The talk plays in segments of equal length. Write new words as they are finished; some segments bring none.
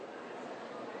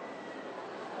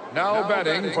Now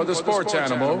betting for the sports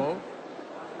animal,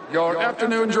 your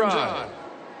afternoon drive.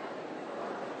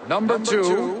 Number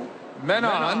 2, men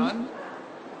on,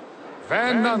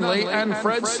 Van Nunley and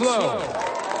Fred Slow.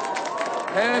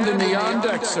 And in the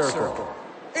on-deck circle,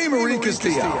 Amory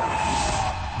Castillo.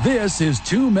 This is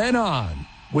 2 Men On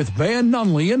with Van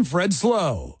Nunley and Fred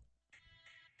Slow.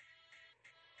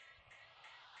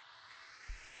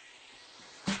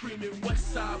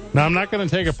 Now, I'm not going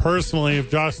to take it personally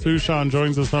if Josh Suchon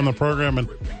joins us on the program and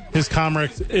his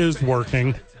Comrex is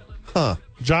working.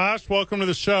 Josh, welcome to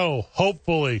the show,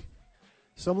 hopefully.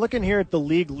 So I'm looking here at the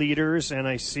league leaders, and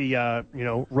I see,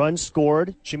 runs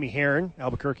scored, Jimmy Herron,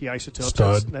 Albuquerque Isotopes.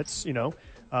 Stud. That's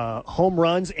home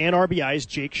runs and RBIs,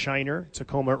 Jake Shiner,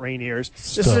 Tacoma Rainiers.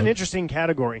 Stud. This is an interesting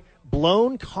category.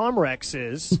 Blown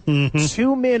Comrexes,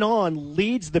 2 Men On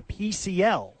leads the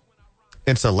PCL.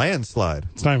 It's a landslide.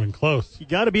 It's not even close. You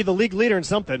got to be the league leader in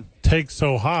something. Takes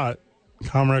so hot,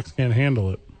 Comrex can't handle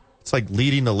it. It's like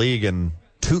leading the league in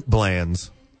toot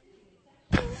blands.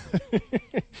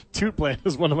 Toot bland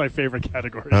is one of my favorite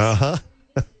categories. Uh-huh.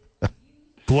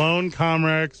 Blown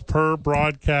Comrex per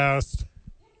broadcast.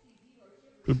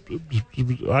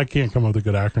 I can't come up with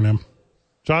a good acronym.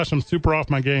 Josh, I'm super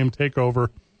off my game. Take over.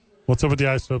 What's up with the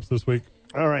Isotopes this week?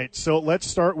 All right, so let's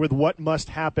start with what must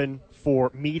happen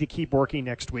for me to keep working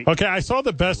next week. Okay, I saw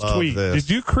the best tweet. This. Did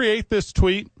you create this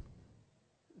tweet?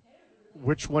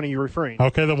 Which one are you referring?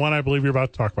 Okay, the one I believe you're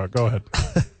about to talk about. Go ahead.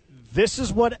 This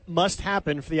is what must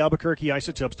happen for the Albuquerque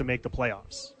Isotopes to make the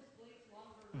playoffs.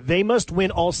 They must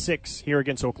win all 6 here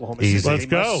against Oklahoma City. Let's They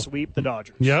go. must sweep the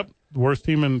Dodgers. Yep, worst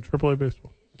team in AAA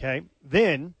baseball. Okay.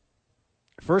 Then,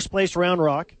 first place Round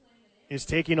Rock is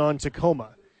taking on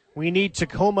Tacoma. We need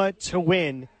Tacoma to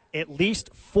win at least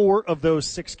 4 of those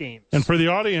 6 games. And for the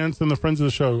audience and the friends of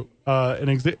the show,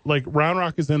 Round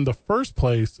Rock is in the first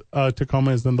place,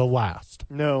 Tacoma is in the last.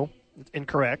 No,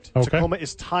 incorrect. Okay. Tacoma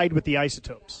is tied with the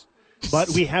Isotopes. But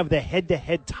we have the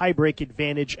head-to-head tiebreak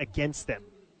advantage against them.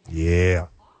 Yeah.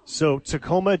 So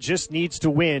Tacoma just needs to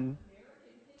win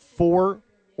 4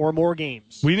 or more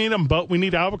games. We need them both. We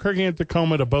need Albuquerque and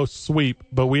Tacoma to both sweep,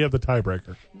 but we have the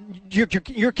tiebreaker.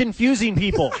 You're confusing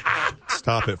people.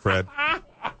 Stop it, Fred.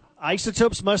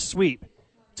 Isotopes must sweep.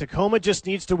 Tacoma just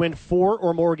needs to win 4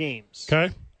 or more games.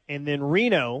 Okay. And then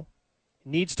Reno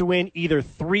needs to win either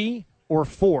 3 or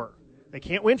 4. They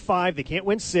can't win 5. They can't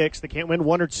win 6. They can't win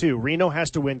 1 or 2. Reno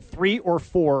has to win 3 or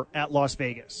 4 at Las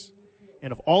Vegas.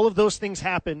 And if all of those things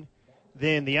happen,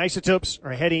 then the Isotopes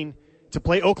are heading to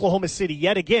play Oklahoma City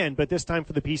yet again, but this time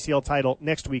for the PCL title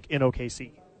next week in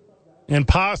OKC. And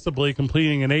possibly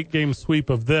completing an 8-game sweep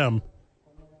of them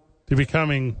to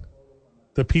becoming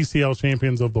the PCL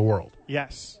champions of the world.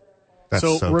 Yes. That's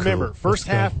so remember, cool. first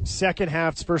half, second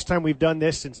half. It's the first time we've done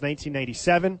this since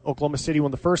 1997. Oklahoma City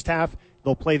won the first half.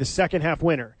 They'll play the second half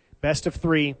winner. Best of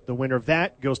 3. The winner of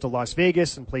that goes to Las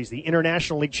Vegas and plays the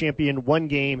International League champion 1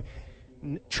 game,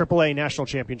 AAA National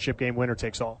Championship game, winner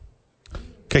takes all.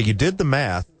 Okay, you did the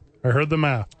math. I heard the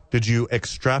math. Did you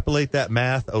extrapolate that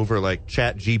math over like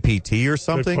Chat GPT or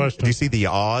something? Good question. Do you see the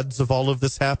odds of all of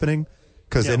this happening?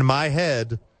 Because in my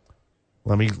head,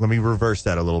 let me reverse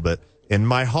that a little bit. In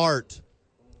my heart,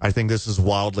 I think this is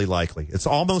wildly likely. It's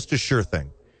almost a sure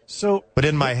thing. But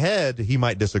in my head, he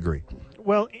might disagree.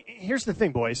 Well, here's the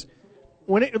thing, boys.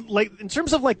 When in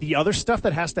terms of the other stuff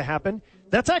that has to happen,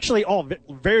 that's actually all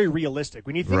very realistic.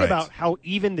 When you think about how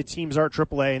even the teams are at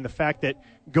AAA and the fact that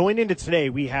going into today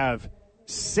we have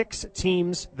 6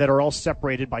 teams that are all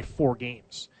separated by 4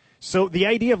 games. So the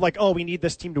idea of we need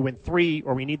this team to win 3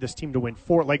 or we need this team to win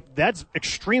 4, that's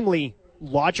extremely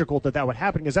logical that would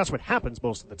happen because that's what happens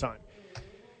most of the time.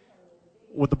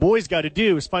 What the boys got to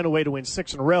do is find a way to win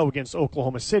 6 in a row against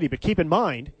Oklahoma City. But keep in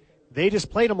mind, they just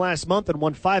played them last month and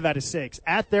won 5 out of 6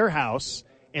 at their house.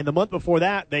 And the month before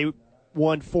that, they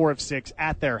won 4 of 6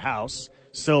 at their house.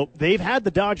 So they've had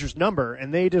the Dodgers' number,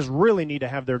 and they just really need to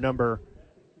have their number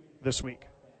this week.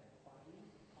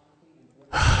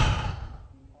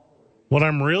 What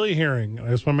I'm really hearing, I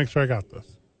just want to make sure I got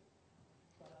this,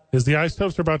 is the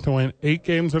Isotopes are about to win 8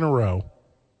 games in a row,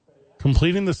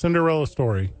 completing the Cinderella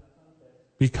story,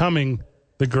 becoming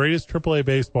the greatest AAA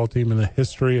baseball team in the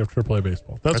history of AAA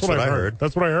baseball. That's what I heard.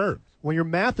 That's what I heard. Well, your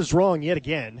math is wrong yet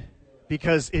again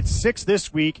because it's 6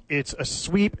 this week, it's a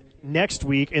sweep next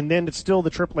week, and then it's still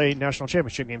the AAA National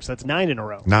Championship game, so that's 9 in a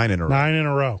row. 9 in a row. 9 in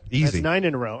a row. Easy. That's 9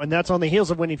 in a row, and that's on the heels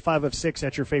of winning 5 of 6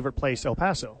 at your favorite place, El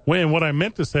Paso. And what I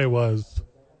meant to say was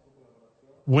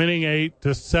winning 8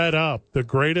 to set up the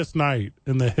greatest night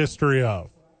in the history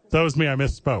of. That was me. I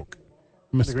misspoke.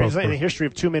 The greatest night in the history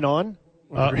of 2 Men On?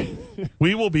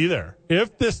 We will be there.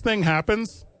 If this thing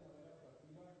happens,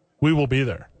 we will be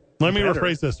there. Let me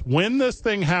rephrase this. When this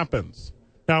thing happens,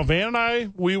 now Van and I,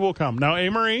 we will come. Now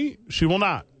Amory, she will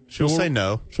not. She'll say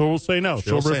no. She'll say no.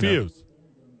 She'll refuse. No.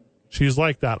 She's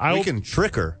like that. We can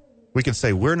trick her. We can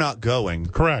say, we're not going.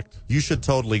 Correct. You should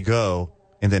totally go.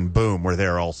 And then, boom, we're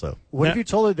there also. What if you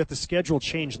told her that the schedule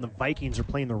changed and the Vikings are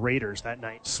playing the Raiders that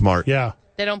night? Smart. Yeah.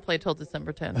 They don't play till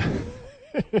December 10th.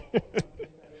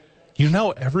 You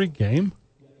know every game?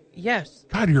 Yes.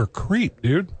 God, you're a creep,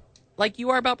 dude. Like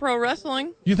you are about pro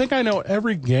wrestling? You think I know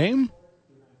every game?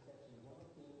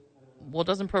 Well,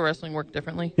 doesn't pro wrestling work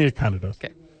differently? It kind of does.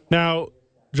 Okay. Now,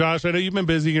 Josh, I know you've been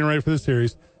busy getting ready for the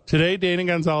series. Today, Dana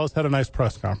Gonzalez had a nice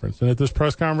press conference. And at this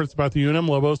press conference about the UNM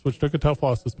Lobos, which took a tough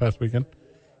loss this past weekend,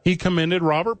 he commended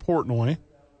Robert Portnoy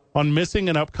on missing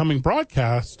an upcoming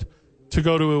broadcast to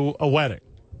go to a wedding.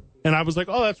 And I was like,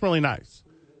 oh, that's really nice.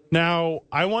 Now,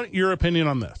 I want your opinion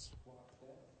on this.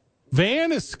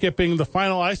 Van is skipping the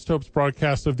final Isotopes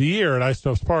broadcast of the year at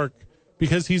Isotopes Park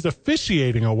because he's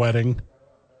officiating a wedding.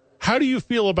 How do you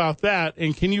feel about that?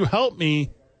 And can you help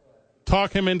me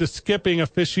talk him into skipping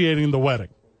officiating the wedding?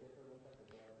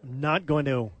 I'm not going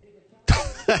to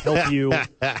help you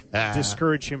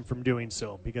discourage him from doing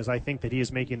so because I think that he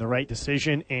is making the right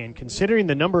decision. And considering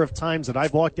the number of times that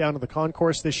I've walked down to the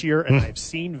concourse this year and I've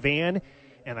seen Van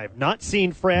and I've not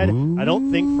seen Fred, I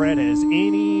don't think Fred has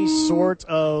any sort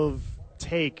of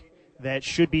take that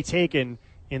should be taken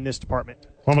in this department.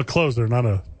 Well, I'm a closer, not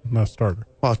a starter.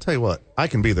 Well, I'll tell you what. I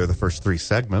can be there the first 3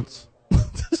 segments.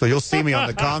 So you'll see me on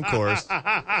the concourse.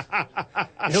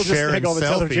 He'll just take all the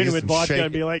Teller Genuine vodka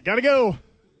and be like, gotta go.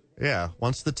 Yeah.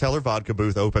 Once the Teller vodka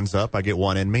booth opens up, I get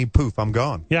one in me. Poof, I'm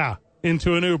gone. Yeah.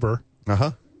 Into an Uber.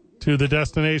 Uh-huh. To the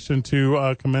destination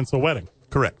to commence a wedding.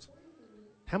 Correct.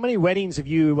 How many weddings have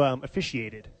you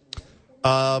officiated?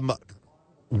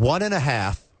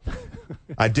 1.5.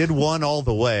 I did one all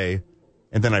the way.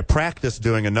 And then I practiced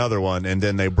doing another one, and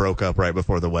then they broke up right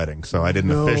before the wedding. So I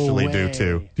didn't officially do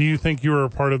 2. Do you think you were a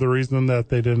part of the reason that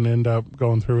they didn't end up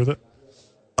going through with it?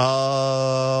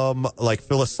 Like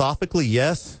philosophically,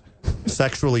 yes.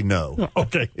 Sexually, no.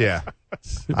 Okay. Yeah.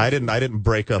 I didn't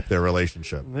break up their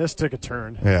relationship. This took a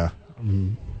turn. Yeah.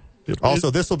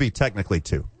 Also, this will be technically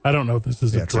 2. I don't know if this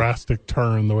is a drastic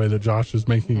turn the way that Josh is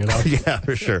making it up. Yeah,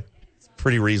 for sure. It's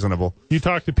pretty reasonable. You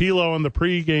talked to Pilo on the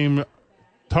pregame.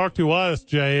 Talk to us,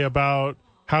 Jay, about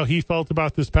how he felt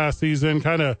about this past season.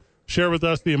 Kind of share with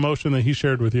us the emotion that he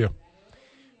shared with you.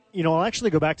 You know, I'll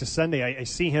actually go back to Sunday. I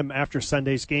see him after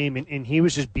Sunday's game, and he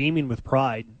was just beaming with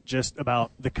pride just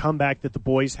about the comeback that the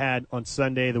boys had on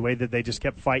Sunday, the way that they just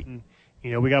kept fighting.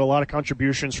 You know, we got a lot of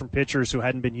contributions from pitchers who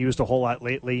hadn't been used a whole lot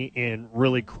lately in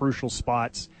really crucial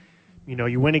spots. You know,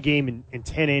 you win a game in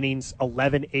 10 innings,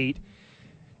 11-8.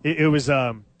 It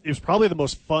was probably the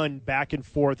most fun back and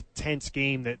forth tense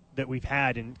game that we've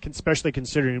had, and especially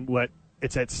considering what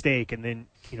it's at stake. And then,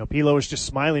 you know, Pilo was just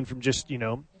smiling from just, you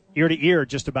know, ear to ear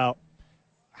just about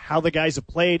how the guys have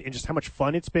played and just how much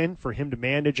fun it's been for him to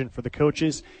manage and for the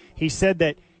coaches. He said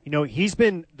that, you know, he's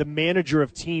been the manager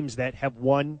of teams that have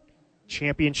won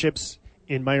championships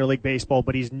in minor league baseball,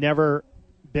 but he's never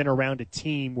been around a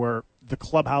team where the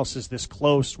clubhouse is this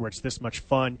close, where it's this much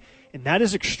fun. And that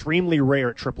is extremely rare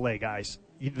at AAA, guys.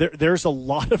 There's a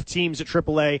lot of teams at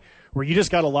AAA where you just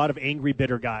got a lot of angry,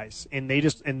 bitter guys, and they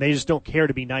just don't care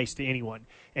to be nice to anyone.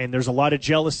 And there's a lot of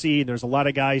jealousy, and there's a lot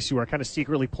of guys who are kind of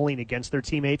secretly pulling against their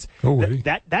teammates.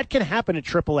 That can happen at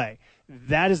AAA.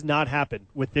 That has not happened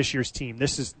with this year's team.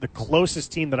 This is the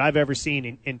closest team that I've ever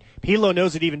seen, and Pilo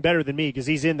knows it even better than me because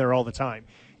he's in there all the time.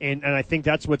 And I think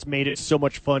that's what's made it so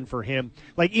much fun for him.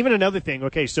 Like, even another thing,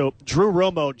 okay, so Drew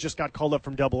Romo just got called up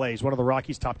from AA. He's one of the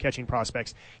Rockies' top catching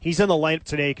prospects. He's in the lineup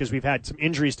today because we've had some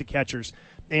injuries to catchers.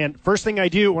 And first thing I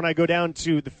do when I go down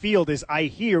to the field is I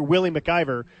hear Willie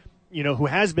McIver, you know, who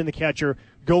has been the catcher,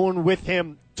 going with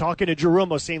him, talking to Drew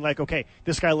Romo, saying like, okay,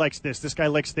 this guy likes this guy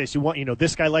likes this.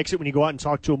 This guy likes it when you go out and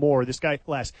talk to him more, this guy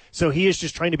less. So he is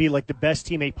just trying to be like the best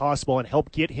teammate possible and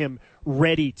help get him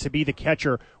ready to be the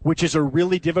catcher, which is a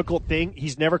really difficult thing.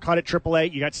 He's never caught at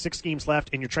AAA. You got 6 games left,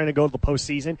 and you're trying to go to the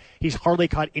postseason. He's hardly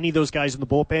caught any of those guys in the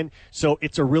bullpen, so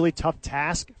it's a really tough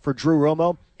task for Drew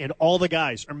Romo, and all the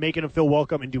guys are making him feel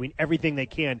welcome and doing everything they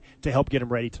can to help get him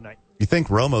ready tonight. You think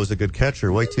Romo's a good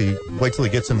catcher? Wait till he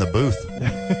gets in the booth.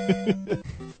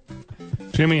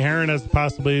 Jimmy Herron has the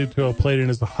possibility to have played in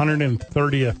his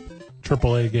 130th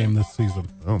AAA game this season.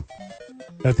 Oh.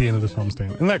 At the end of this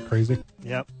homestand. Isn't that crazy?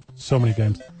 Yep. So many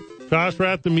games. Josh, we're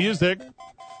at the music.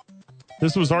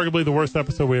 This was arguably the worst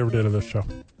episode we ever did of this show.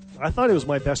 I thought it was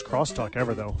my best crosstalk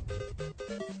ever, though.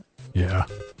 Yeah.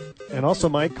 And also,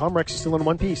 my Comrex is still in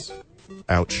one piece.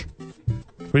 Ouch.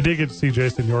 We did get to see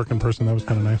Jason York in person. That was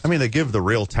kind of nice. I mean, they give the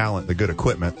real talent the good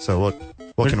equipment. So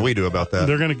what can we do about that?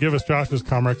 They're going to give us Josh's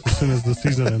Comrex as soon as the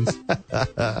season ends.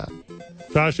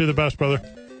 Josh, you're the best, brother.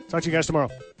 Talk to you guys tomorrow.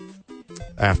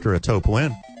 After a Taupe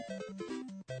win.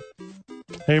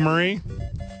 Hey, Marie.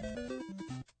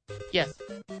 Yes.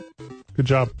 Good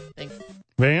job. Thanks.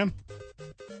 Van?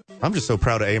 I'm just so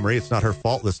proud of A-Marie. It's not her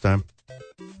fault this time.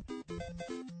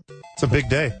 It's a big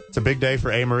day. It's a big day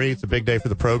for A-Marie. It's a big day for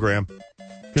the program.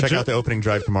 Check out the opening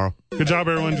drive tomorrow. Good job,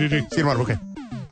 everyone. GG. See you tomorrow. Okay.